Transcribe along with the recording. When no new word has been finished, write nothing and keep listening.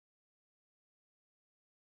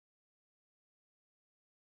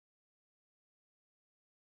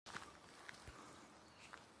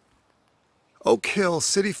Oak Hill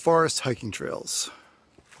City Forest hiking trails.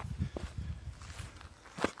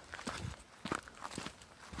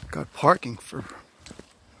 Got parking for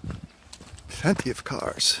plenty of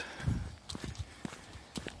cars.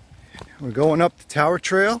 We're going up the Tower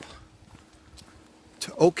Trail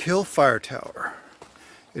to Oak Hill Fire Tower.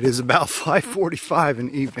 It is about 5:45 in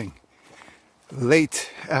the evening,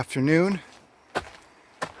 late afternoon.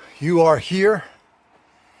 You are here.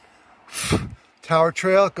 Tower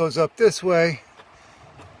Trail goes up this way,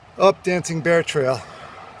 up Dancing Bear Trail.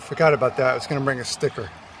 Forgot about that. I was going to bring a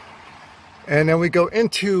sticker. And then we go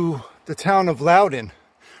into the town of Loudon.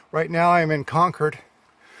 Right now I am in Concord,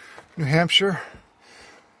 New Hampshire.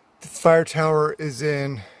 The fire tower is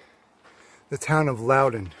in the town of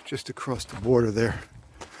Loudon, just across the border there.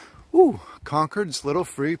 Ooh, Concord's little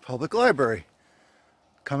free public library.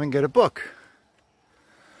 Come and get a book.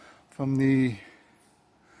 From the,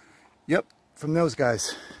 yep, from those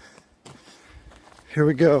guys. Here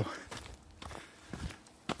we go.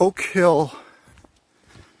 Oak Hill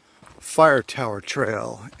Fire Tower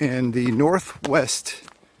Trail in the northwest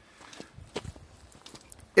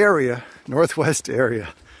area.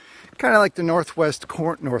 Kind of like the northeast.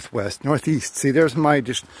 See, there's my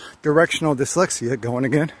just directional dyslexia going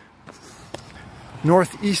again.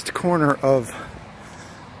 Northeast corner of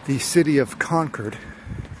the city of Concord,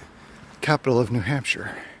 capital of New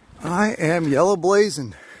Hampshire. I am yellow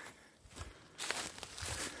blazing.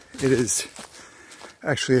 It is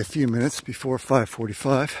actually a few minutes before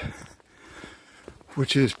 5:45,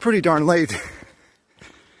 which is pretty darn late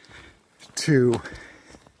to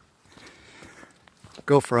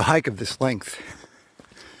go for a hike of this length,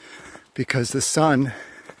 because the sun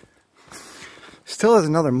still has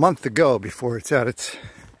another month to go before it's at its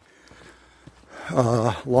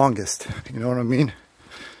longest. You know what I mean?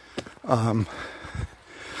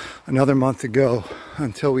 Another month to go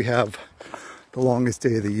until we have the longest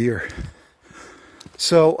day of the year.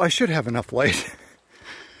 So I should have enough light.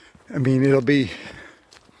 I mean, it'll be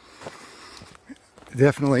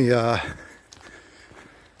definitely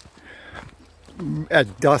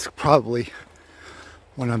at dusk probably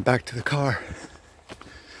when I'm back to the car.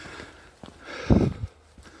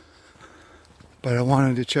 But I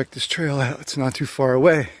wanted to check this trail out. It's not too far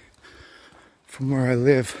away from where I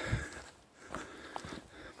live.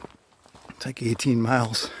 It's like 18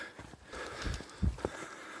 miles.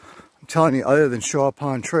 I'm telling you, other than Shaw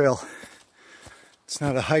Pond Trail, it's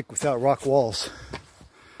not a hike without rock walls.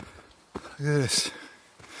 Look at this.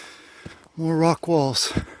 More rock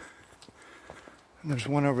walls. And there's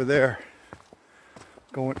one over there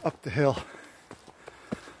going up the hill,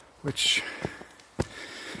 which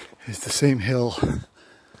is the same hill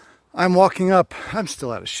I'm walking up. I'm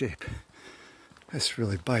still out of shape. This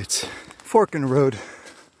really bites. Fork in the road.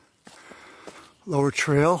 Lower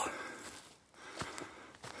trail.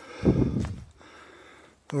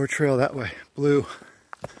 Lower trail that way. Blue.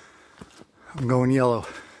 I'm going yellow.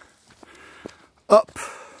 Up.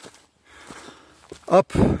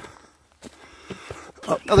 Up.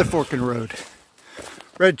 Up. Another fork in the road.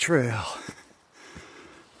 Red trail.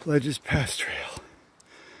 Ledges Pass trail.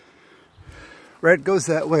 Red goes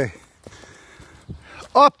that way.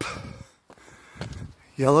 Up.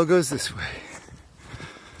 Yellow goes this way.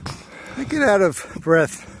 I get out of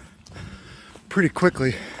breath pretty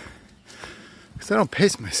quickly because I don't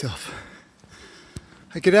pace myself.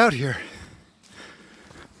 I get out here.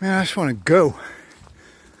 Man, I just want to go.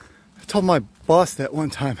 I told my boss that one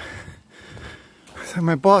time. So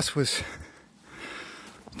my boss was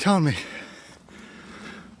telling me,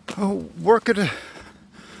 oh, work at a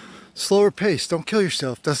slower pace. Don't kill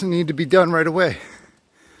yourself. Doesn't need to be done right away.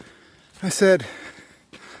 I said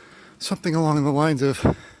something along the lines of,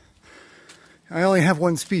 I only have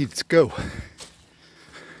one speed. It's go.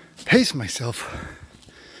 Pace myself.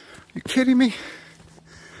 Are you kidding me?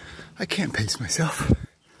 I can't pace myself.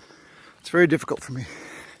 It's very difficult for me.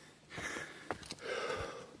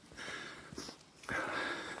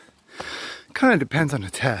 Kind of depends on the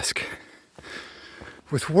task.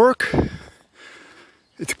 With work,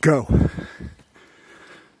 it's go.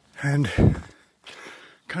 And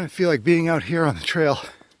kind of feel like being out here on the trail.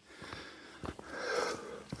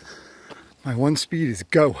 My one speed is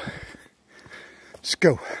go. Just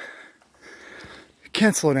go. You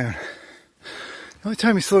can't slow down. The only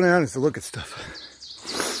time you slow down is to look at stuff.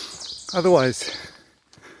 Otherwise,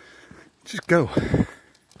 just go.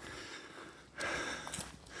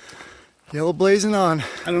 Yellow blazing on.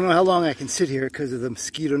 I don't know how long I can sit here because of the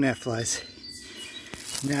mosquito gnat flies.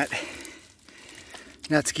 Gnat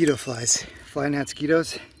mosquito flies. Fly gnat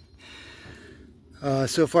mosquitoes.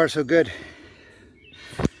 So far so good.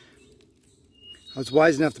 I was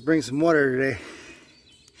wise enough to bring some water today.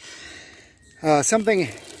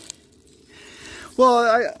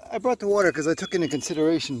 Well, I brought the water because I took into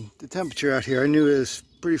consideration the temperature out here. I knew it was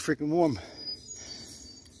pretty freaking warm.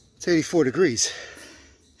 It's 84 degrees.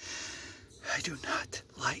 I do not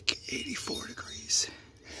like 84 degrees.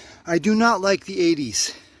 I do not like the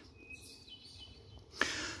 80s.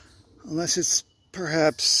 Unless it's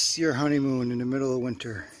perhaps your honeymoon in the middle of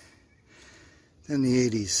winter. Then the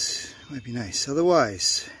 80s might be nice.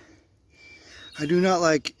 Otherwise, I do not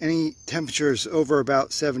like any temperatures over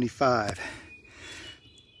about 75.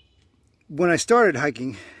 When I started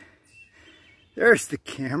hiking, there's the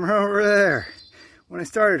camera over there. When I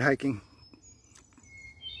started hiking,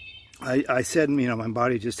 I said, you know, my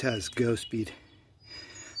body just has go speed.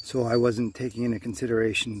 So I wasn't taking into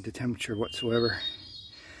consideration the temperature whatsoever.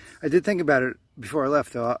 I did think about it before I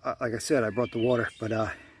left, though. Like I said, I brought the water, but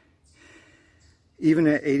even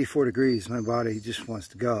at 84 degrees, my body just wants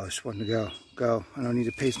to go. I just want to go. I don't need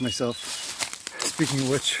to pace myself. Speaking of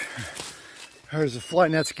which, there's a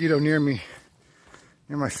flying mosquito near me,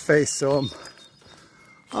 near my face, so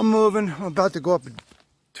I'm moving. I'm about to go up a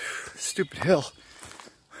stupid hill.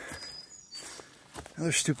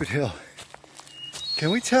 Another stupid hill.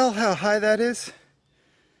 Can we tell how high that is?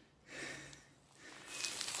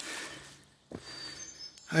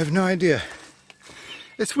 I have no idea.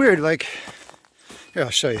 It's weird, like, here, I'll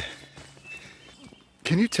show you.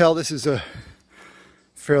 Can you tell this is a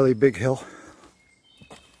fairly big hill?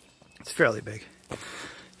 It's fairly big.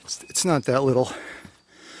 It's not that little,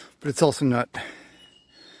 but it's also not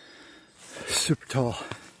super tall.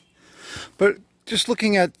 But just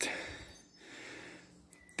looking at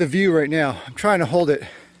the view right now, I'm trying to hold it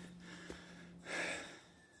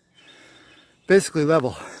basically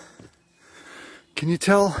level. Can you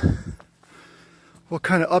tell what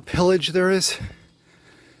kind of uphillage there is?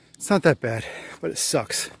 It's not that bad, but it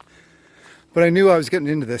sucks. But I knew I was getting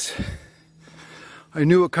into this. I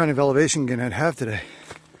knew what kind of elevation gain I'd have today.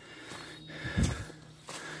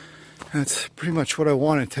 That's pretty much what I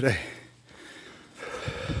wanted today.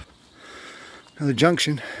 Another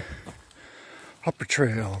junction. Upper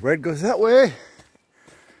trail. Red goes that way.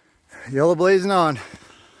 Yellow blazing on.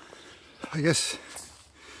 I guess,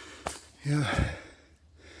 yeah.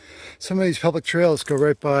 Some of these public trails go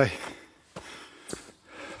right by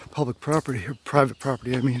public property, or private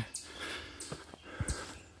property, I mean.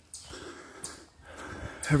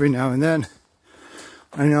 Every now and then,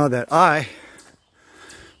 I know that I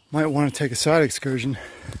might want to take a side excursion,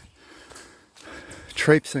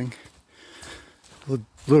 traipsing, a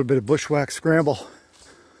little bit of bushwhack scramble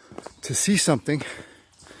to see something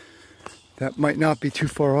that might not be too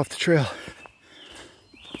far off the trail.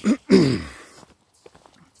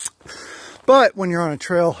 But when you're on a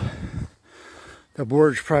trail that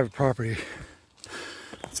borders private property,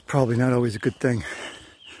 it's probably not always a good thing,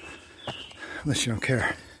 unless you don't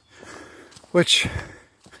care. Which, I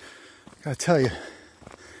gotta tell you,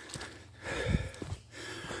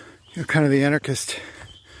 kind of the anarchist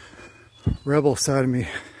rebel side of me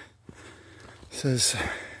says,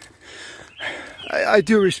 I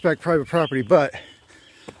do respect private property, but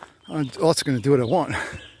I'm also going to do what I want.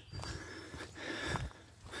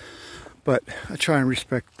 But I try and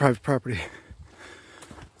respect private property,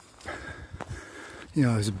 you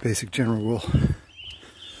know, as a basic general rule.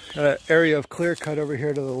 Got an area of clear cut over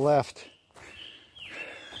here to the left.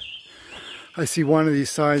 I see one of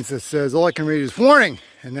these signs that says, all I can read is warning,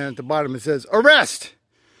 and then at the bottom it says arrest.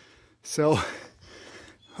 So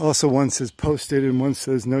also one says posted and one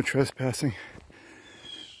says no trespassing.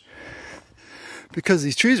 Because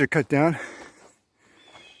these trees are cut down,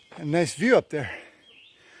 a nice view up there.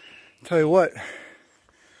 Tell you what,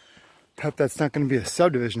 I hope that's not going to be a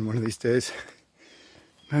subdivision one of these days.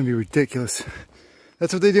 That'd be ridiculous.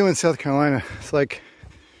 That's what they do in South Carolina. It's like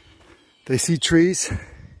they see trees.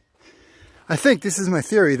 I think this is my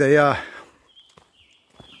theory. They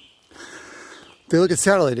look at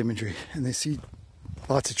satellite imagery and they see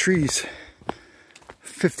lots of trees.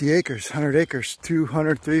 50 acres, 100 acres,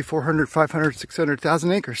 200, 300, 400, 500,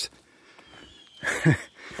 600,000 acres.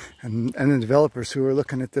 And the developers who are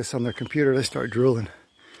looking at this on their computer, they start drooling.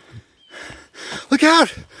 Look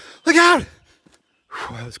out! Look out!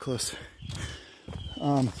 Whew, that was close.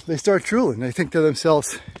 They start drooling. They think to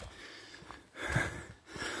themselves,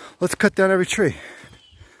 let's cut down every tree.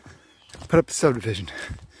 Put up a subdivision.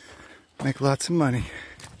 Make lots of money.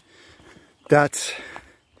 That's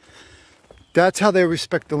how they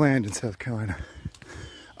respect the land in South Carolina.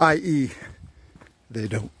 I.e., they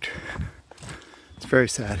don't. It's very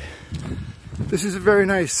sad. This is a very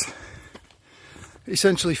nice,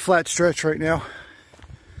 essentially flat stretch right now.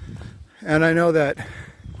 And I know that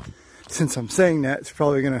since I'm saying that, it's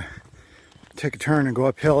probably gonna take a turn and go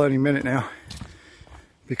uphill any minute now,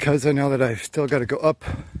 because I know that I've still got to go up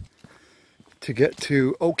to get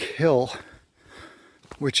to Oak Hill,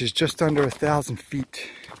 which is just under 1,000 feet.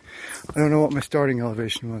 I don't know what my starting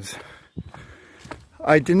elevation was.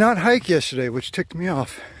 I did not hike yesterday, which ticked me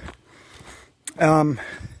off. I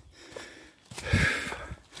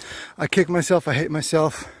kick myself, I hate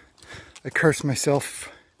myself, I curse myself.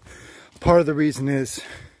 Part of the reason is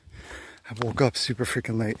I woke up super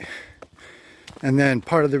freaking late. And then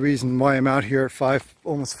part of the reason why I'm out here at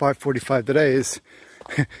almost 5:45 today is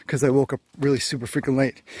because I woke up really super freaking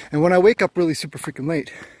late. And when I wake up really super freaking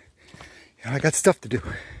late, you know, I got stuff to do.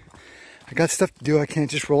 I got stuff to do. I can't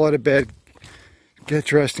just roll out of bed, get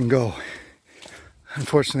dressed and go.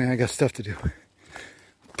 Unfortunately, I got stuff to do.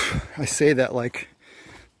 I say that like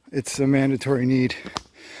it's a mandatory need,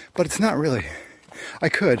 but it's not really. I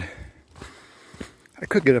could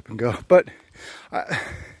get up and go, but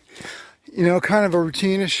you know, kind of a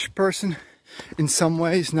routine-ish person in some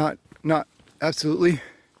ways, not absolutely,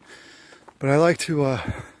 but I like to you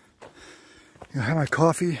know, have my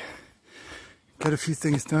coffee, get a few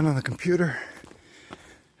things done on the computer,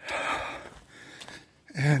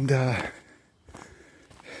 and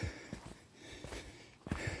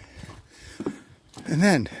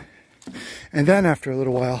then after a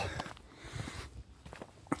little while,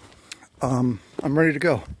 I'm ready to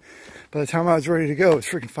go. By the time I was ready to go, it's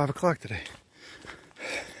freaking 5 o'clock today.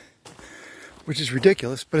 Which is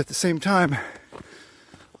ridiculous, but at the same time,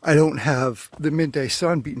 I don't have the midday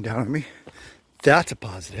sun beating down on me. That's a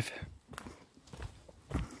positive.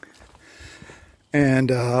 And,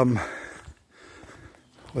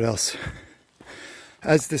 what else?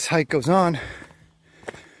 As this hike goes on,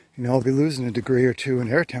 you know, I'll be losing a degree or two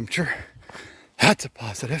in air temperature. That's a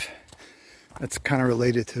positive. That's kind of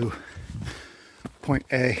related to point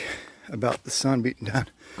A about the sun beating down.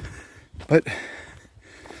 But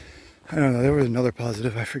I don't know, there was another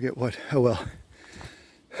positive, I forget what. Oh well.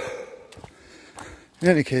 In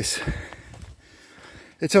any case,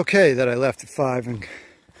 it's okay that I left at 5 and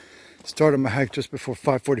started my hike just before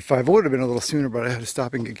 5:45. It would have been a little sooner, but I had to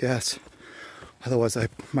stop and get gas. Otherwise, I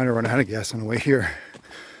might have run out of gas on the way here.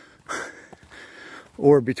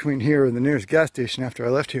 Or between here and the nearest gas station after I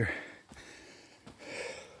left here.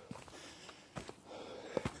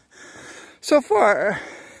 So far,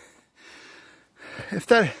 if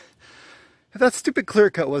that stupid clear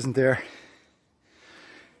cut wasn't there,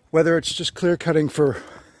 whether it's just clear cutting for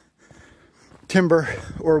timber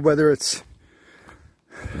or whether it's,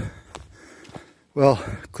 well,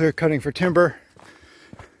 clear cutting for timber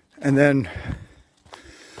and then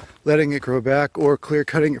letting it grow back, or clear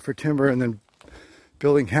cutting it for timber and then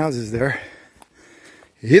building houses there.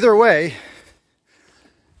 Either way,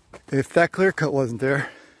 if that clear cut wasn't there,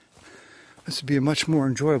 this would be a much more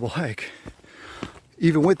enjoyable hike.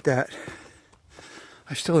 Even with that,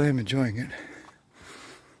 I still am enjoying it.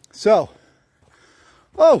 So,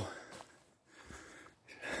 oh!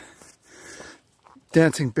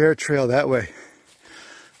 Dancing Bear Trail that way.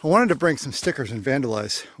 I wanted to bring some stickers and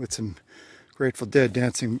vandalize with some Grateful Dead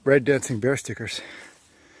red dancing bear stickers.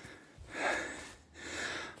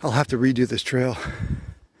 I'll have to redo this trail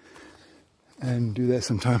and do that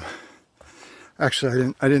sometime.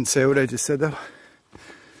 Actually, I didn't say what I just said though.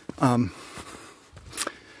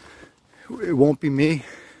 It won't be me.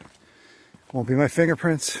 It won't be my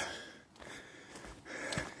fingerprints.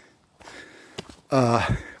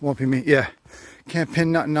 It won't be me. Yeah, can't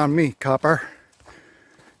pin nothing on me, copper.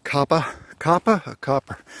 Copper? A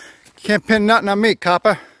copper. Can't pin nothing on me,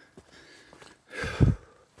 copper.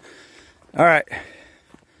 All right.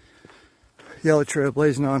 Yellow trail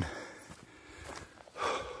blazing on.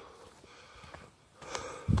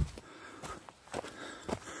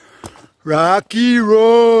 Rocky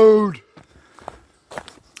Road.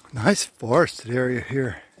 Nice forested area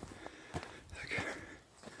here.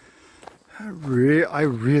 I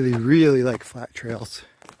really like flat trails.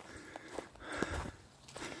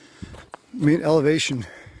 I mean, elevation,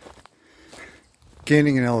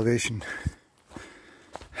 gaining an elevation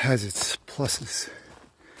has its pluses,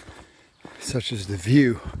 such as the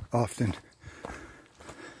view often.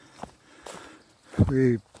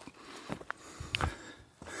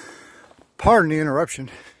 Pardon the interruption.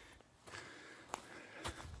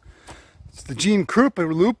 It's the Gene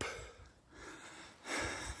Krupa loop.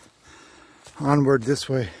 Onward this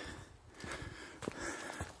way.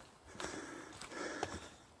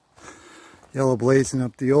 Yellow blazing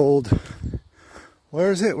up the old.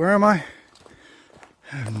 Where is it? Where am I?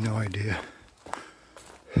 I have no idea.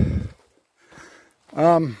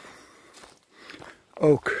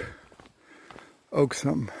 Oak. Oak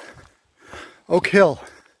something. Oak Hill.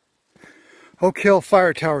 Oak Hill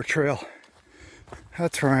Fire Tower Trail.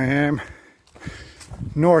 That's where I am.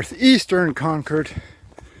 Northeastern Concord,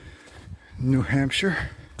 New Hampshire,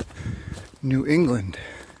 New England,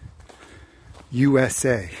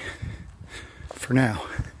 USA. For now.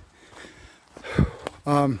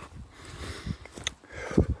 I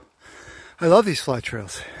love these flat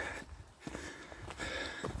trails.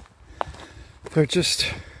 They're just,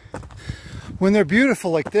 when they're beautiful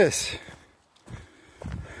like this,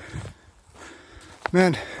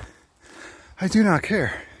 man, I do not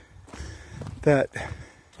care that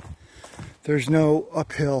there's no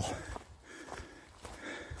uphill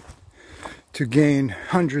to gain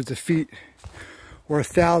hundreds of feet or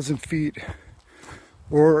 1,000 feet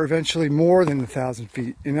or eventually more than 1,000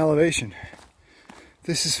 feet in elevation.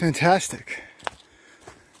 This is fantastic.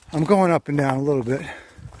 I'm going up and down a little bit.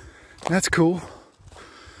 That's cool.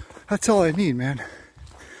 That's all I need, man.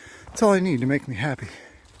 That's all I need to make me happy.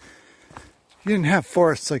 You didn't have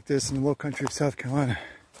forests like this in the low country of South Carolina.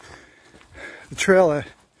 The trail that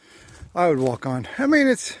I would walk on. I mean,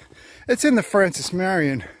 it's in the Francis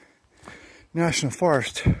Marion National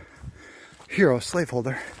Forest. Hero,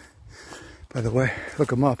 slaveholder. By the way,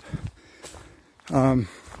 look him up. An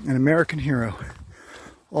American hero.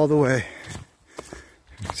 All the way.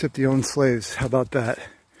 Except he owned slaves. How about that?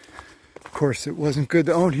 Of course, it wasn't good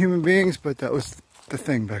to own human beings, but that was the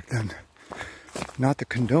thing back then. Not to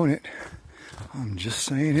condone it. I'm just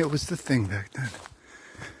saying it was the thing back then.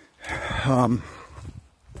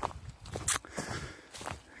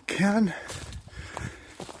 Can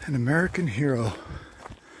an American hero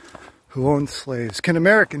who owned slaves, can an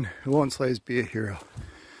American who owned slaves be a hero?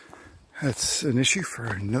 That's an issue for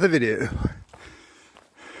another video.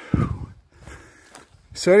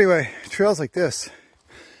 So anyway, trails like this,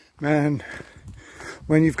 man,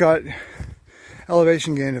 when you've got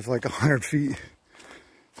elevation gain of like 100 feet,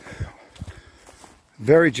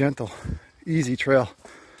 very gentle, easy trail,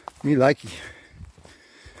 me likey.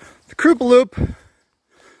 The Krupa Loop,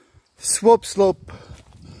 Swope Slope,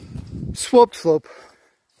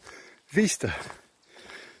 Vista.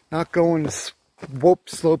 Not going to Swope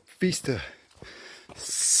Slope Vista.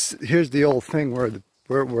 Here's the old thing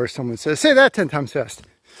where someone says, say that 10 times fast.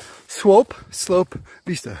 Swope Slope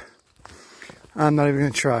Vista. I'm not even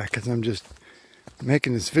going to try because I'm just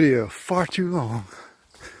making this video far too long.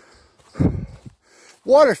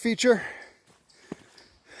 Water feature.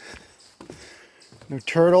 No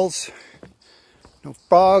turtles, no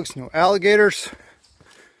frogs, no alligators,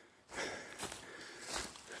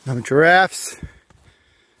 no giraffes,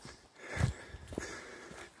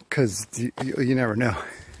 because you never know.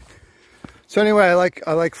 So anyway, I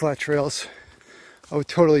like flat trails. I would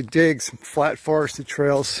totally dig some flat forested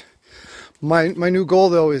trails. My new goal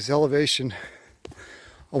though is elevation.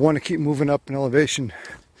 I want to keep moving up in elevation.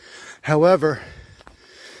 However,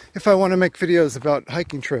 if I want to make videos about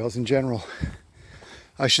hiking trails in general,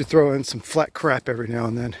 I should throw in some flat crap every now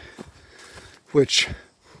and then. Which,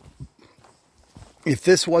 if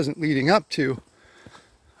this wasn't leading up to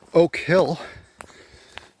Oak Hill,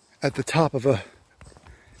 at the top of a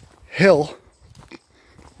hill,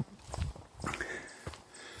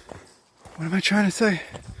 what am I trying to say?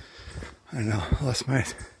 I don't know, I lost my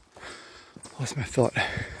thought.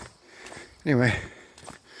 Anyway,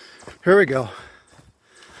 here we go.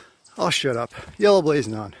 I'll shut up. Yellow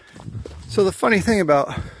blazing on. So the funny thing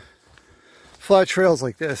about flat trails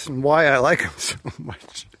like this and why I like them so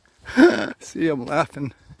much, see I'm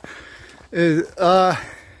laughing, is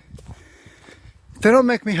they don't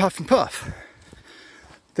make me huff and puff.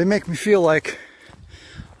 They make me feel like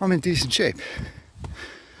I'm in decent shape.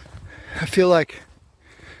 I feel like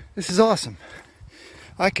this is awesome.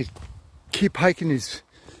 I could keep hiking these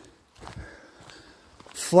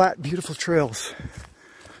flat, beautiful trails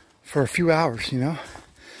for a few hours, you know?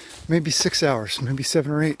 Maybe 6 hours, maybe 7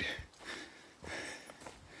 or 8.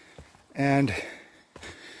 And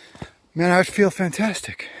man, I would feel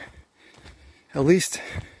fantastic. At least,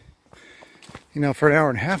 you know, for an hour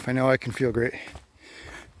and a half, I know I can feel great.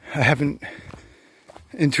 I haven't,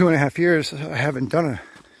 in 2.5 years, I haven't done a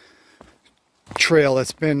trail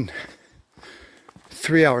that's been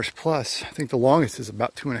 3 hours plus. I think the longest is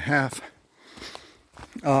about 2.5.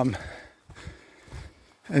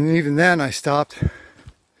 And even then I stopped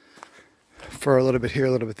for a little bit here,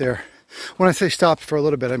 a little bit there. When I say stopped for a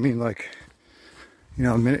little bit, I mean like, you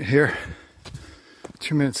know, a minute here,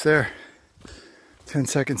 2 minutes there, 10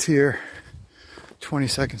 seconds here, 20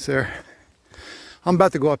 seconds there. I'm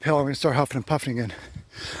about to go uphill. I'm going to start huffing and puffing again.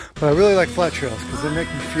 But I really like flat trails because they make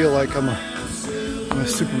me feel like I'm a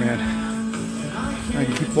Superman. I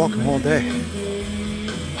can keep walking all day.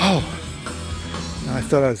 Oh, now I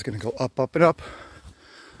thought I was going to go up, up, and up.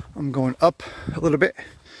 I'm going up a little bit,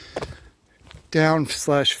 down /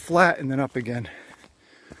 flat, and then up again.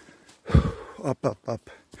 Up, up, up.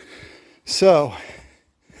 So,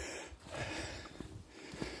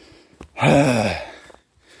 I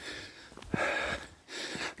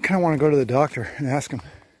kind of want to go to the doctor and ask him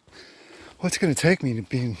what's going to take me to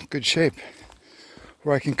be in good shape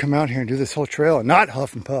where I can come out here and do this whole trail and not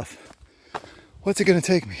huff and puff. What's it going to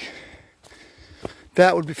take me?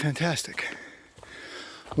 That would be fantastic.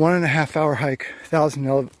 1.5 hour hike,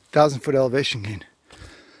 1,000 foot elevation gain.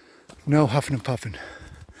 No huffing and puffing.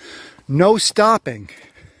 No stopping.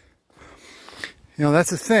 You know, that's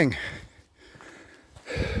the thing.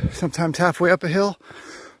 Sometimes halfway up a hill,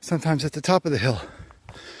 sometimes at the top of the hill.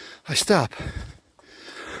 I stop.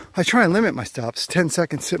 I try and limit my stops, 10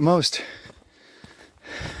 seconds at most.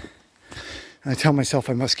 And I tell myself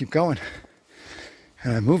I must keep going.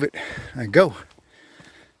 And I move it, and I go.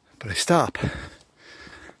 But I stop.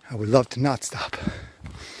 I would love to not stop.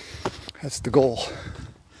 That's the goal.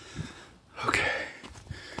 Okay.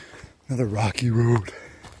 Another rocky road.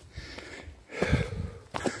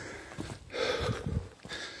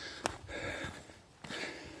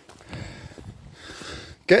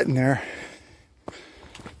 Getting there.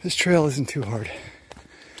 This trail isn't too hard.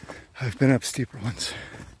 I've been up steeper ones.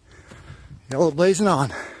 Yellow blazing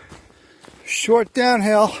on. Short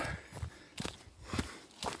downhill.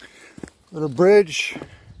 Little bridge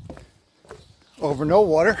over no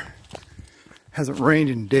water. Hasn't rained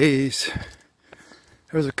in days.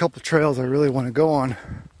 There's a couple trails I really want to go on,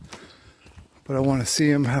 but I want to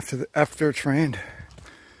see them after it's rained,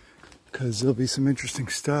 because there'll be some interesting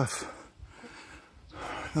stuff.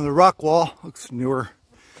 Another rock wall, looks newer.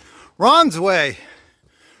 Ron's Way.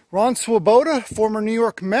 Ron Swoboda, former New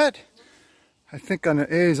York Met. I think on the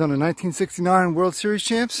A's on the 1969 World Series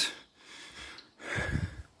champs.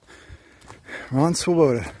 Ron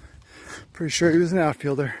Swoboda. Pretty sure he was an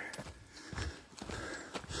outfielder.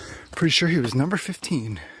 Pretty sure he was number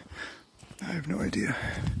 15. I have no idea.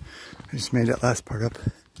 I just made that last part up.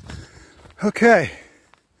 Okay.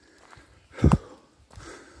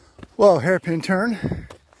 Whoa, hairpin turn.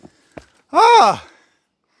 Ah!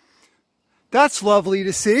 That's lovely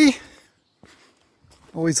to see.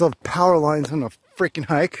 Always love power lines on a freaking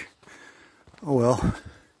hike. Oh well.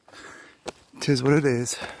 'Tis what it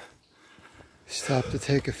is. Stop to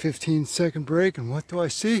take a 15-second break, and what do I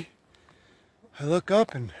see? I look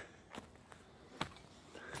up and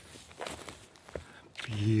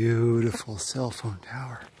beautiful cell phone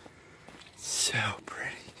tower. So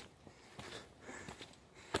pretty.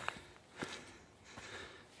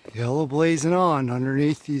 Yellow blazing on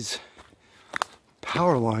underneath these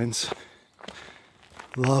power lines.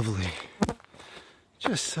 Lovely.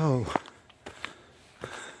 Just so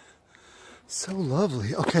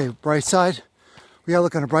lovely. Okay, bright side. We gotta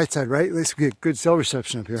look on the bright side, right? At least we get good cell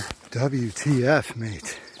reception up here. WTF,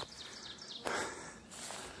 mate.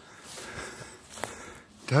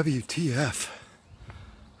 WTF.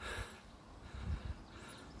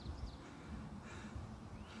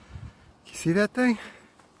 You see that thing?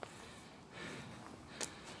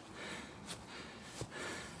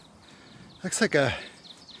 Looks like a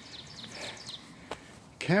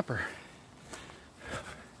camper.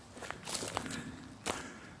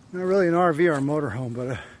 Not really an RV or a motorhome, but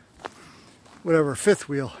a whatever, fifth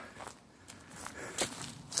wheel.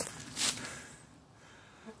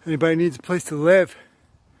 Anybody needs a place to live.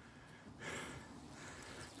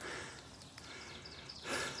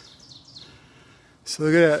 So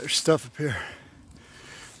look at that stuff up here.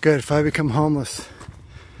 Good, if I become homeless,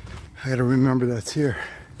 I gotta remember that's here.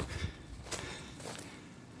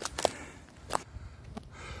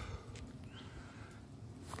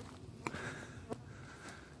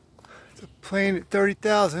 It's a plane at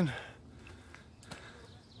 30,000.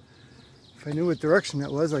 If I knew what direction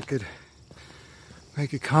that was, I could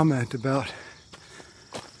make a comment about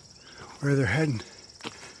where they're heading.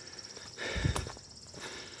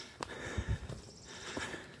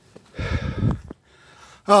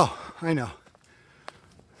 Oh, I know.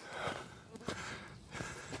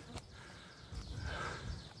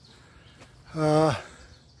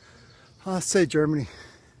 Let's say Germany.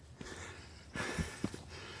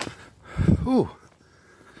 Ooh,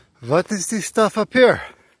 what is this stuff up here?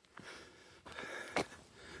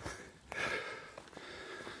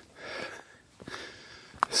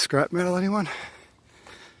 Scrap metal, anyone?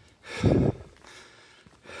 What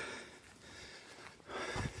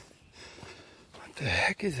the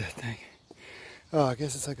heck is that thing? Oh, I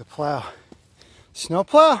guess it's like a plow. Snow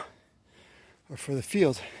plow? Or for the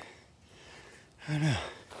field? I don't know.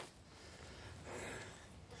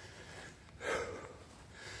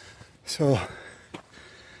 So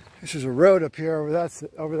this is a road up here over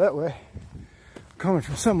that way. Coming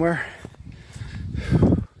from somewhere.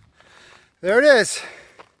 There it is.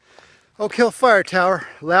 Oak Hill Fire Tower,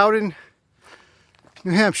 Loudon,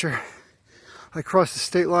 New Hampshire. I crossed the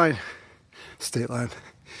state line,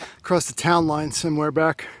 across the town line somewhere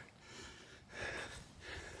back.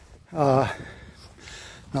 Not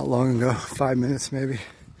long ago, 5 minutes maybe.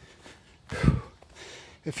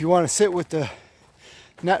 If you want to sit with the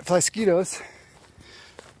gnat mosquitoes,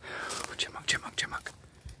 chipmunk.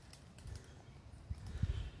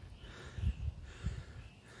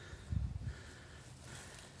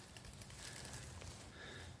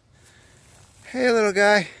 Hey little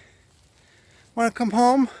guy, want to come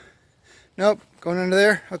home? Nope, going under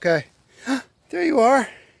there? Okay. There you are.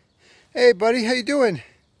 Hey buddy, how you doing?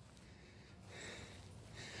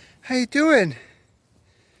 How you doing?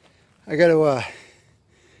 I gotta,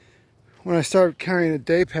 when I start carrying a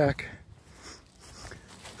day pack,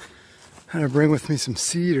 I'm gonna bring with me some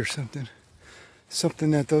seed or something.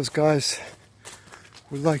 Something that those guys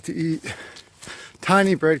would like to eat.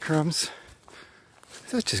 Tiny breadcrumbs.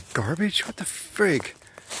 Is that just garbage? What the frig?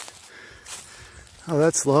 Oh,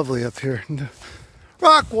 that's lovely up here.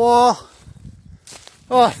 Rock wall!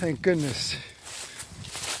 Oh, thank goodness.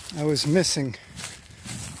 I was missing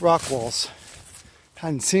rock walls.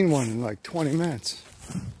 Hadn't seen one in like 20 minutes.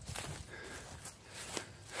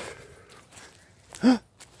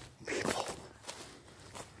 People.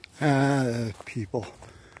 People.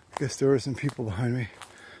 I guess there were some people behind me.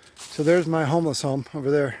 So there's my homeless home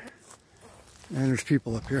over there. And there's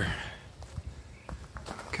people up here.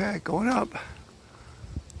 Okay, going up.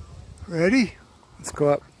 Ready? Let's go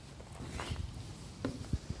up.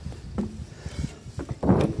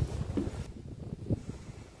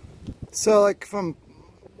 So like if I'm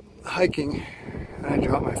hiking and I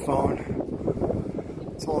drop my phone,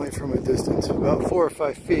 it's only from a distance of about 4 or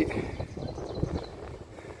 5 feet.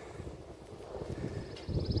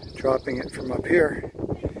 Dropping it from up here.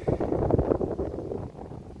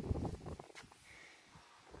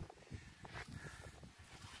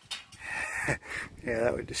 Yeah,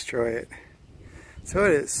 that would destroy it. So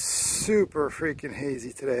it is super freaking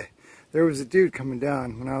hazy today. There was a dude coming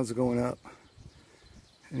down when I was going up.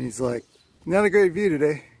 And he's like, not a great view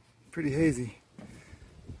today. Pretty hazy.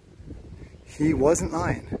 He wasn't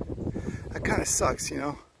lying. That kind of sucks, you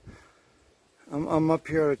know. I'm up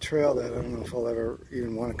here at a trail that I don't know if I'll ever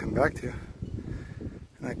even want to come back to.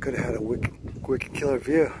 And I could have had a wicked killer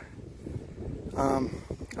view.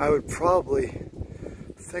 I would probably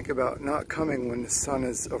think about not coming when the sun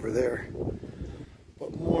is over there,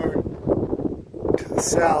 but more to the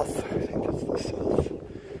south. I think that's the south.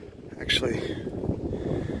 Actually,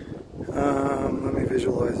 let me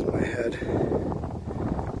visualize in my head.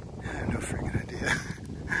 I have no freaking idea.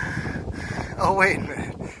 Oh wait a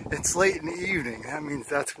minute, it's late in the evening. That means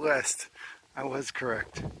that's west. I was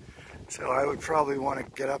correct. So I would probably want to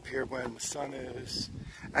get up here when the sun is.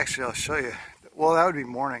 Actually, I'll show you. Well, that would be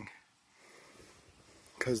morning.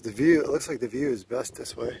 Because the view, it looks like the view is best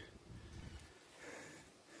this way.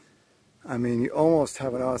 I mean, you almost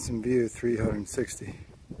have an awesome view, 360.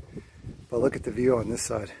 But look at the view on this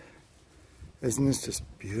side. Isn't this just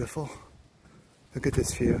beautiful? Look at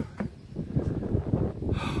this view.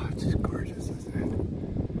 Oh, it's just gorgeous, isn't it?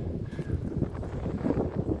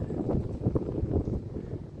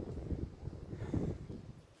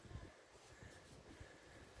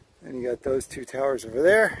 And you got those two towers over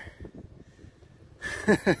there.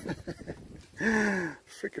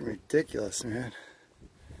 Freaking ridiculous, man.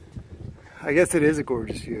 I guess it is a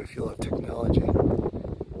gorgeous view if you love technology.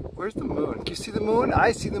 Where's the moon? Can you see the moon?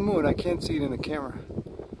 I see the moon. I can't see it in the camera,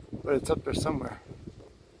 but it's up there somewhere.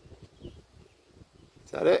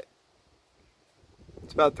 Is that it?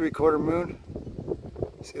 It's about 3/4 moon.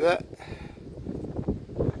 See that?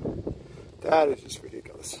 That is just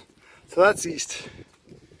ridiculous. So that's east,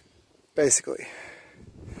 basically.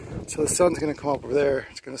 So the sun's going to come up over there.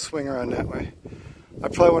 It's going to swing around that way. I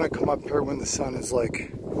probably want to come up here when the sun is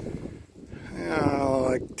like, I don't know,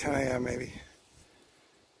 like 10 a.m. maybe.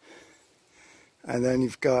 And then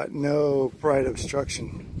you've got no bright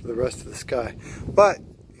obstruction for the rest of the sky. But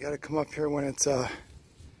you got to come up here when it's, you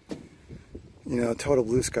know, total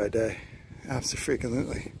blue sky day.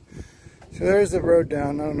 Absolutely. So there's the road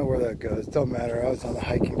down. I don't know where that goes. Don't matter. I was on the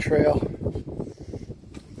hiking trail.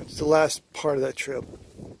 It's the last part of that trail.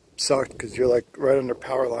 Sucked because you're like right under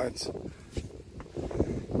power lines.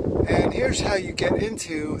 And here's how you get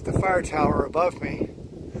into the fire tower above me.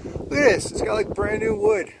 Look at this. It's got like brand new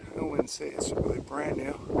wood. I wouldn't say it's really brand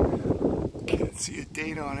new. Can't see a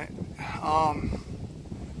date on it.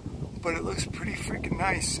 but it looks pretty freaking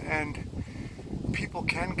nice, and people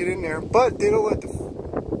can get in there, but they don't let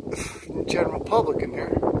the general public in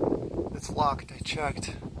there. It's locked, I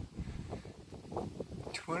checked.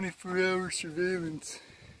 24-hour surveillance.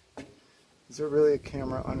 Is there really a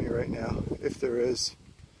camera on me right now? If there is,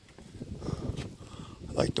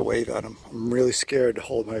 I like to wave at them. I'm really scared to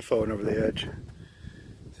hold my phone over the edge.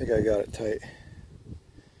 I think I got it tight.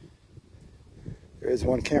 There is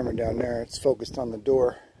one camera down there. It's focused on the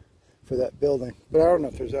door for that building, but I don't know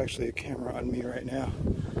if there's actually a camera on me right now.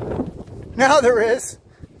 Now there is.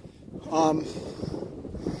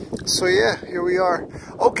 So yeah, here we are.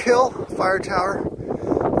 Oak Hill Fire Tower,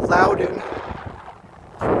 Loudon,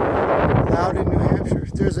 New Hampshire.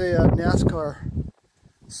 There's a NASCAR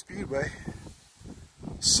speedway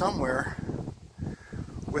somewhere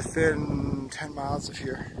within 10 miles of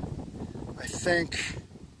here. I think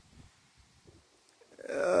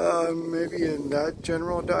maybe in that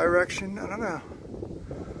general direction. I don't know.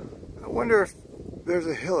 I wonder if there's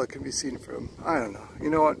a hill it can be seen from. I don't know. You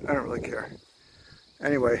know what? I don't really care.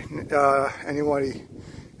 Anyway,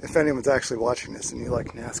 if anyone's actually watching this and you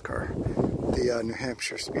like NASCAR, the New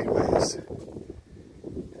Hampshire Speedway is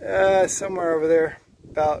somewhere over there,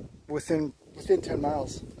 about within 10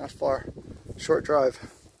 miles, not far, short drive.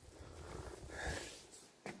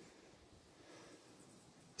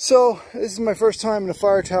 So this is my first time in a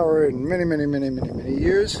fire tower in many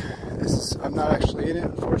years. I'm not actually in it,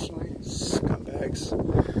 unfortunately. Scumbags.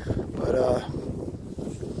 But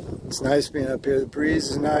it's nice being up here. The breeze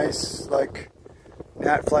is nice. Like,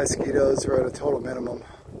 gnat fly mosquitoes are at a total minimum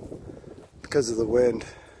because of the wind.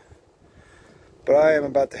 But I am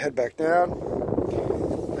about to head back down.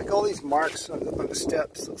 Like all these marks on the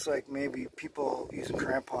steps, looks like maybe people using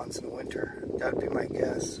crampons in the winter. That'd be my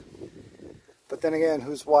guess. But then again,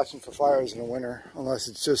 who's watching for fires in the winter? Unless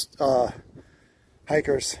it's just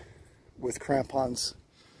hikers with crampons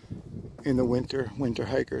in the winter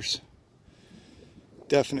hikers.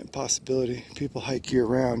 Definite possibility. People hike year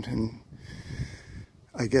round, and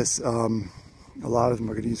I guess a lot of them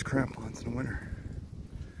are going to use crampons in the winter.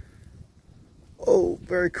 Oh,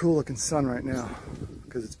 very cool looking sun right now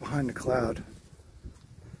because it's behind the cloud.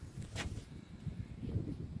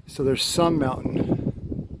 So there's some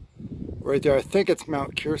mountain right there. I think it's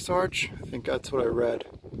Mount Kearsarge. I think that's what I read,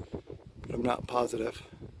 but I'm not positive.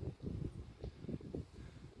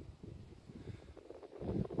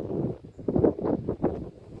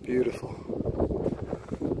 Beautiful.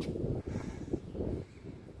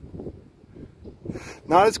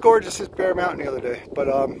 Not as gorgeous as Bear Mountain the other day, but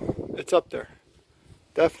it's up there.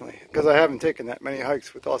 Definitely, because I haven't taken that many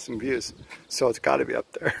hikes with awesome views, so it's got to be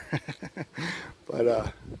up there.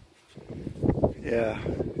 But yeah,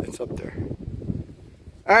 it's up there.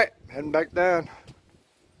 Alright, heading back down.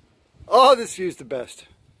 Oh, this view's the best.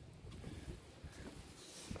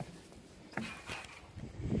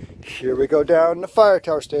 Here we go down the fire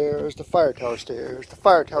tower stairs, the fire tower stairs, the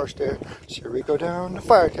fire tower stairs. Here we go down the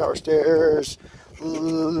fire tower stairs.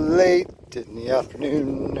 Late in the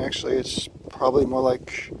afternoon. Actually, it's probably more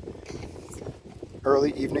like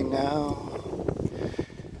early evening now.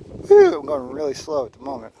 Whew, I'm going really slow at the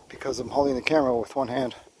moment because I'm holding the camera with one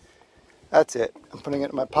hand. That's it. I'm putting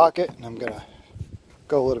it in my pocket and I'm gonna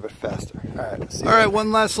go a little bit faster. Alright, let's see. Alright,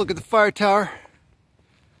 one last look at the fire tower.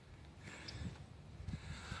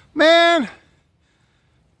 Man!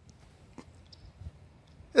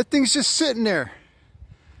 That thing's just sitting there.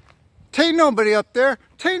 Tain't nobody up there.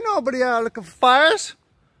 Tain't nobody out looking for fires.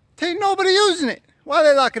 Tain't nobody using it. Why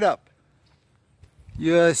they lock it up?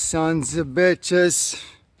 You sons of bitches.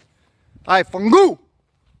 I fungu!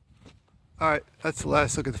 Alright, that's the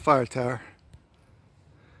last look at the fire tower.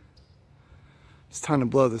 It's time to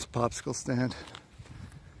blow this popsicle stand.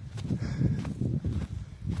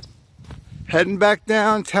 Heading back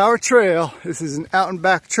down Tower Trail. This is an out and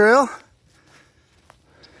back trail.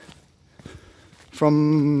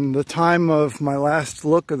 From the time of my last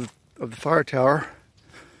look of the fire tower,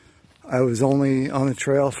 I was only on the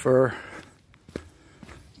trail for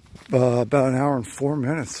about an hour and 4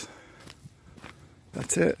 minutes.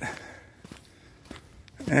 That's it.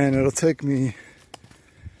 And it'll take me,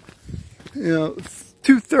 you know,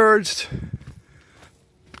 two-thirds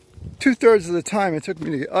of the time it took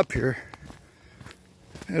me to get up here,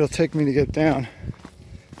 it'll take me to get down,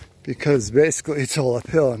 because basically it's all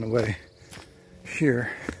uphill on the way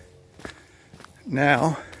here.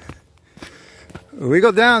 Now we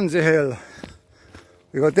go down the hill.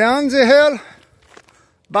 We go down the hill,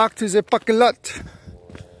 back to the parking lot.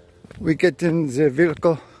 We get in the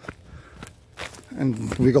vehicle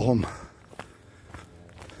and we go home.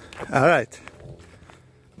 All right.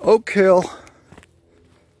 Oak Hill,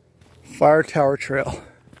 Fire Tower Trail.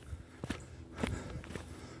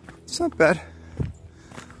 It's not bad.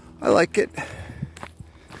 I like it.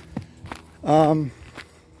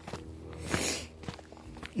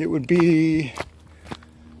 It would be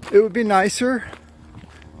nicer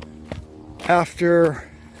after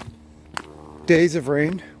days of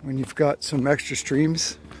rain when you've got some extra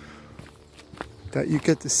streams that you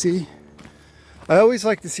get to see. I always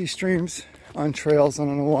like to see streams on trails. I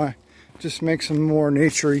don't know why. It just makes them more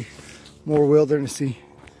naturey, more wildernessy.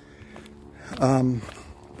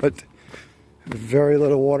 But very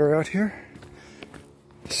little water out here.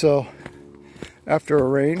 So after a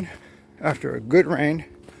good rain,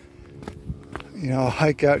 you know, a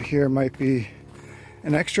hike out here might be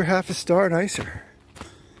an extra half a star nicer.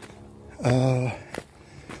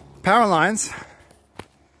 Power lines,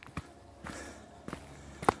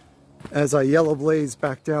 as I yellow blaze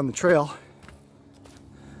back down the trail.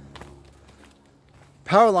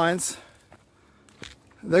 Power lines,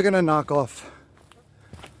 they're gonna knock off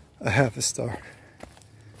a half a star,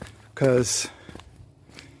 because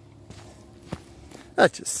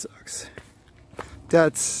that just sucks.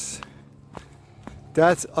 That's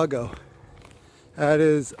uggo. That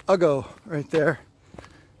is uggo right there.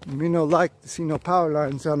 Me no like to see no power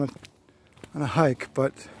lines on a hike,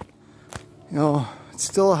 but you know, it's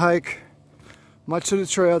still a hike. Much of the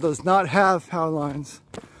trail does not have power lines.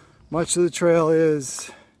 Much of the trail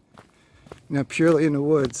is, you know, purely in the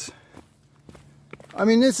woods. I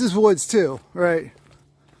mean, this is woods too, right?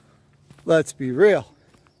 Let's be real.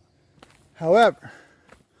 However,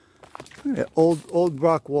 look at that old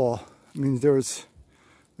rock wall. I mean, there was,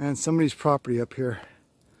 man, somebody's property up here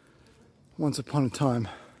once upon a time.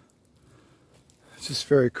 It's just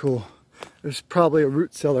very cool. There's probably a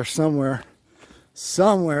root cellar somewhere.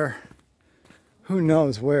 Who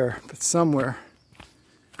knows where, but somewhere.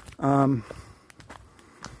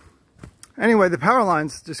 Anyway, the power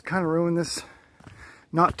lines just kind of ruin this.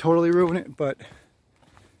 Not totally ruin it, but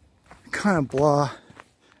kind of blah,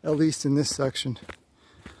 at least in this section.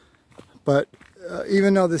 But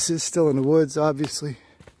even though this is still in the woods, obviously,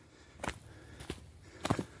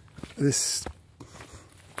 this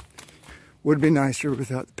would be nicer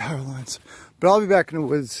without the power lines. But I'll be back in the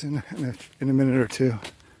woods in a minute or two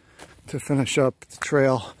to finish up the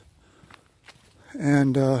trail.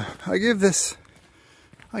 And I give this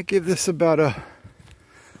about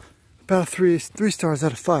three stars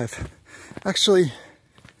out of 5. Actually,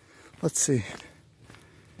 let's see.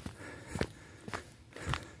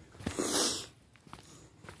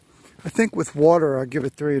 I think with water, I'll give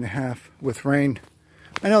it 3.5. With rain,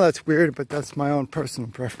 I know that's weird, but that's my own personal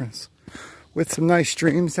preference. With some nice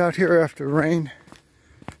streams out here after rain,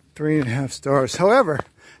 3.5 stars. However,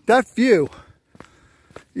 that view,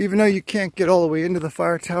 even though you can't get all the way into the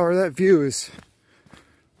fire tower, that view is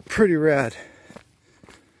pretty rad.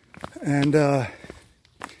 And on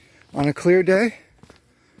a clear day,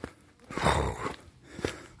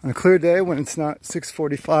 when it's not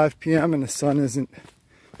 6:45 p.m. and the sun isn't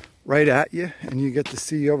right at you, and you get to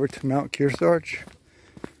see over to Mount Kearsarge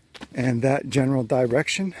and that general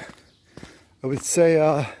direction, I would say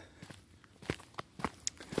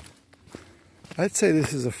I'd say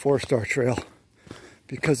this is a 4-star trail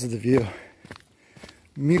because of the view.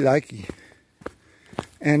 Me likey.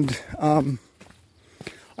 And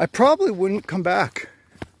I probably wouldn't come back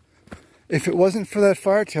if it wasn't for that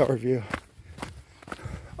fire tower view.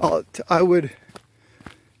 I would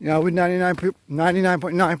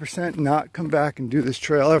 99.9% not come back and do this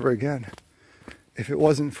trail ever again if it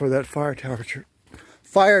wasn't for that fire tower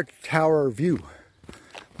view.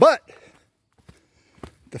 But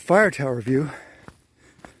the fire tower view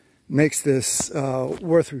makes this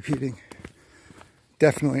worth repeating.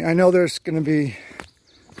 Definitely. I know there's going to be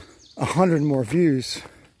 100 more views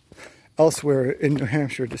elsewhere in New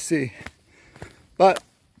Hampshire to see, but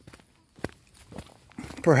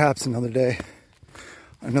perhaps another day,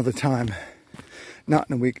 another time, not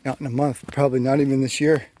in a week, not in a month, probably not even this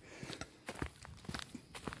year.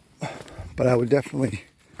 But I would definitely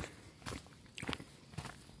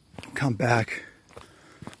come back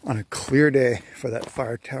on a clear day for that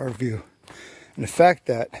fire tower view. And the fact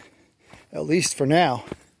that, at least for now,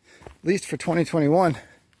 at least for 2021,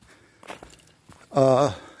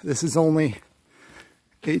 this is only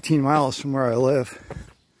 18 miles from where I live.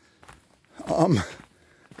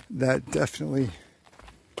 That definitely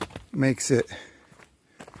makes it.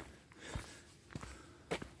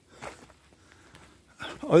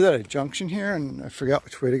 Oh, is that a junction here? And I forgot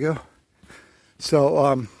which way to go.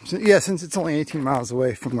 So, yeah, since it's only 18 miles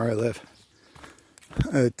away from where I live,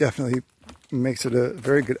 it definitely makes it a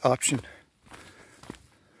very good option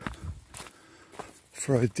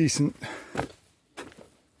for a decent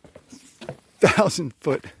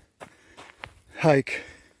 1,000-foot hike,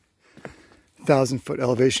 1,000-foot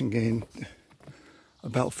elevation gain,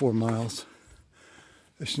 about 4 miles.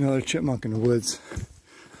 There's another chipmunk in the woods.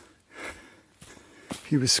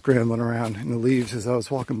 He was scrambling around in the leaves as I was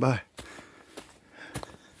walking by.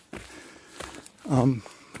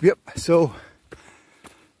 Yep, so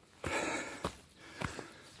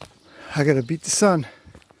I gotta beat the sun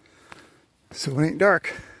so it ain't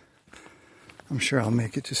dark. I'm sure I'll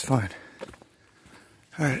make it just fine.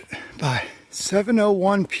 All right, bye.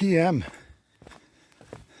 7:01 p.m.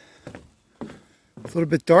 It's a little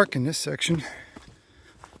bit dark in this section.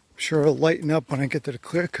 I'm sure it'll lighten up when I get to the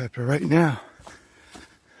clear cut, but right now,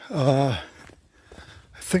 I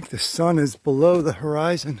think the sun is below the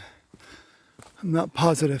horizon. I'm not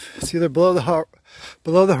positive. It's either below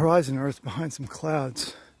the horizon or it's behind some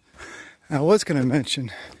clouds. And I was going to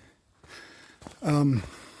mention,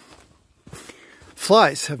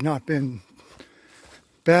 flies have not been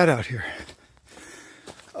bad out here.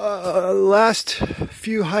 Last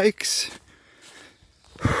few hikes,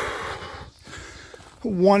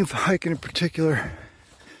 one hike in particular,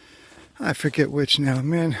 I forget which now,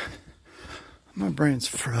 man, my brain's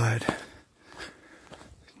fried.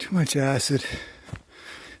 Too much acid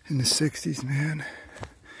in the 60s, man.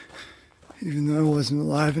 Even though I wasn't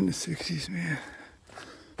alive in the 60s, man.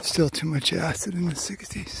 Still too much acid in the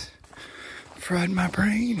 60s. Fried my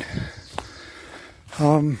brain.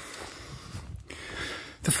 The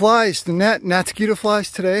flies, the mosquito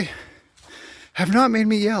flies today have not made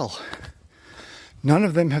me yell. None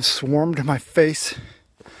of them have swarmed my face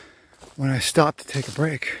when I stopped to take a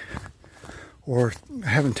break. Or I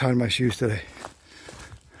haven't tied my shoes today.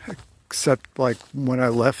 Except like when I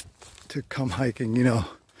left to come hiking, you know,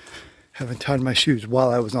 haven't tied my shoes while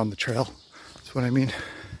I was on the trail. That's what I mean.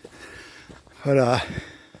 But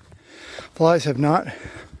flies have not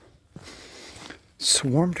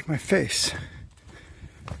swarmed my face.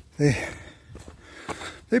 They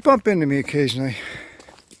bump into me occasionally,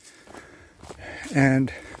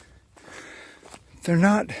 and they're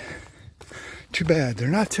not too bad. They're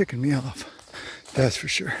not ticking me off, that's for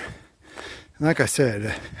sure. And like I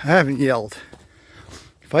said, I haven't yelled.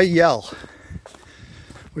 If I yell,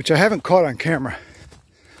 which I haven't caught on camera,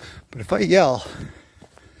 but if I yell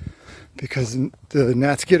because the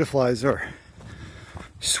mosquito flies are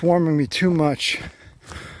swarming me too much,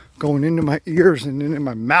 going into my ears and into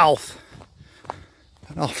my mouth,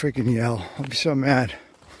 and I'll freaking yell. I'll be so mad.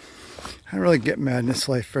 I don't really get mad in this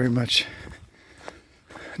life very much.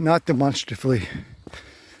 Not demonstratively,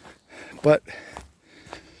 but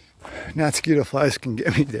mosquito flies can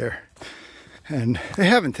get me there. And they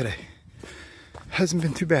haven't today. Hasn't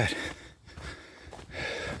been too bad.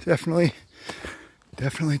 Definitely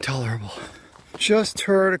tolerable. Just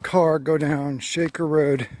heard a car go down Shaker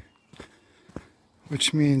Road,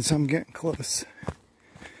 which means I'm getting close.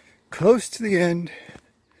 Close to the end.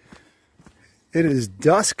 It is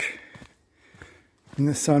dusk, and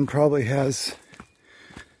the sun probably has,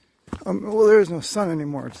 well, there's no sun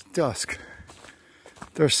anymore, it's dusk.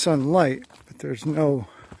 There's sunlight, but there's no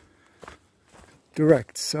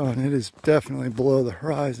direct sun. It is definitely below the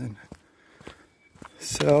horizon.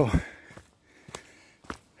 So,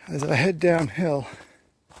 as I head downhill,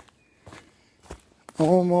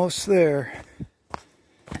 almost there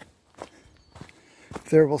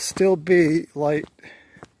will still be light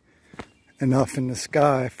enough in the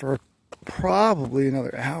sky for probably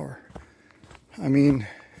another hour. I mean,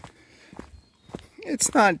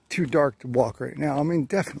 it's not too dark to walk right now. I mean,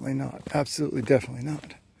 definitely not. Absolutely, definitely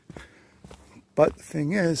not. But the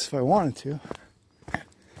thing is, if I wanted to,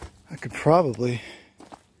 I could probably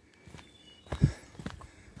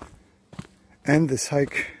end this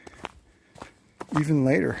hike even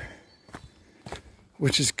later,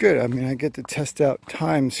 which is good. I mean, I get to test out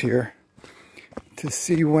times here to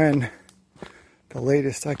see when the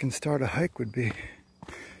latest I can start a hike would be,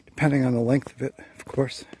 depending on the length of it, of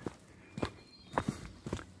course.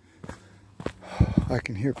 I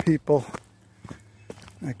can hear people.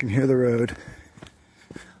 I can hear the road.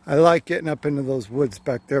 I like getting up into those woods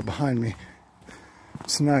back there behind me.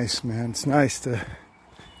 It's nice, man. It's nice to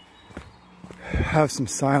have some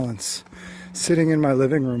silence. Sitting in my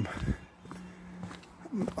living room.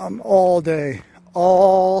 I'm all day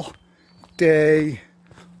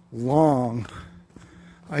long.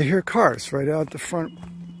 I hear cars right out the front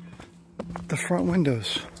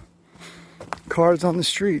windows. Cars on the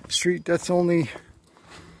street that's only,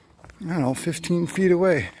 I don't know, 15 feet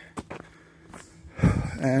away.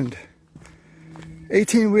 And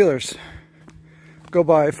 18-wheelers go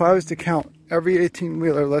by. If I was to count every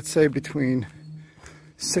 18-wheeler, let's say between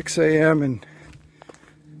 6 a.m. and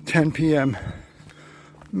 10 p.m.,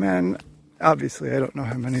 Man, obviously I don't know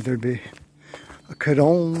how many there'd be. I could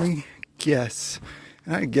only guess.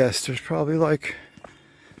 And I guess there's probably like,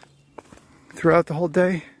 throughout the whole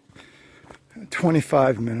day,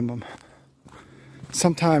 25 minimum.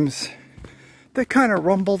 Sometimes they kind of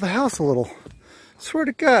rumble the house a little. Swear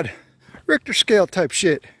to God, Richter scale type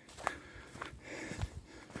shit.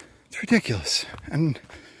 It's ridiculous. And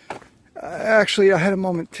actually I had a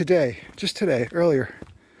moment today, just today, earlier,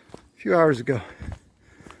 a few hours ago.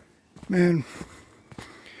 Man,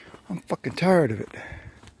 I'm fucking tired of it.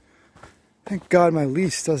 Thank God my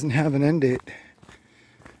lease doesn't have an end date.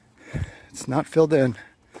 It's not filled in,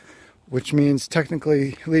 which means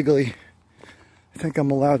technically, legally, I think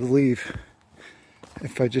I'm allowed to leave.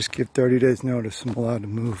 If I just give 30 days notice, I'm allowed to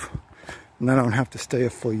move. And then I don't have to stay a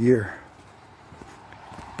full year.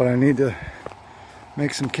 But I need to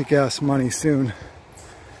make some kick-ass money soon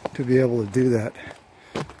to be able to do that.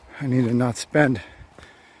 I need to not spend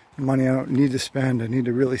money I don't need to spend. I need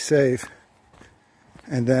to really save.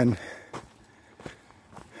 And then,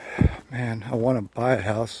 man, I want to buy a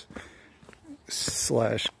house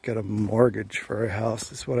 / get a mortgage for a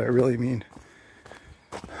house is what I really mean.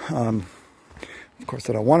 Of course,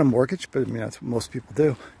 I don't want a mortgage, but I mean, that's what most people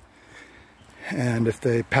do. And if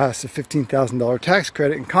they pass a $15,000 tax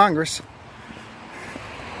credit in Congress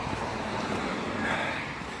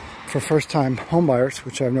for first-time homebuyers,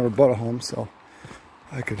 which I've never bought a home, so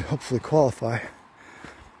I could hopefully qualify,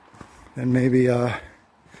 then maybe I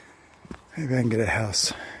can get a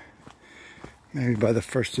house. Maybe by the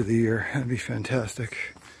first of the year. That'd be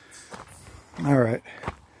fantastic. All right.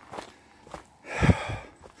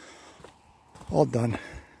 All done.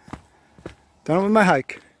 Done with my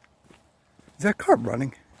hike. Is that car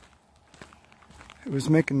running? It was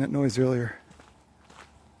making that noise earlier.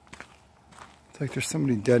 It's like there's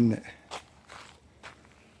somebody dead in it.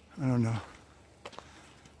 I don't know.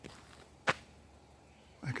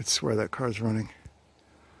 I could swear that car's running.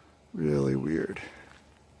 Really weird.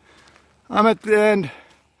 I'm at the end.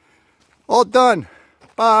 All done.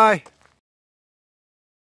 Bye.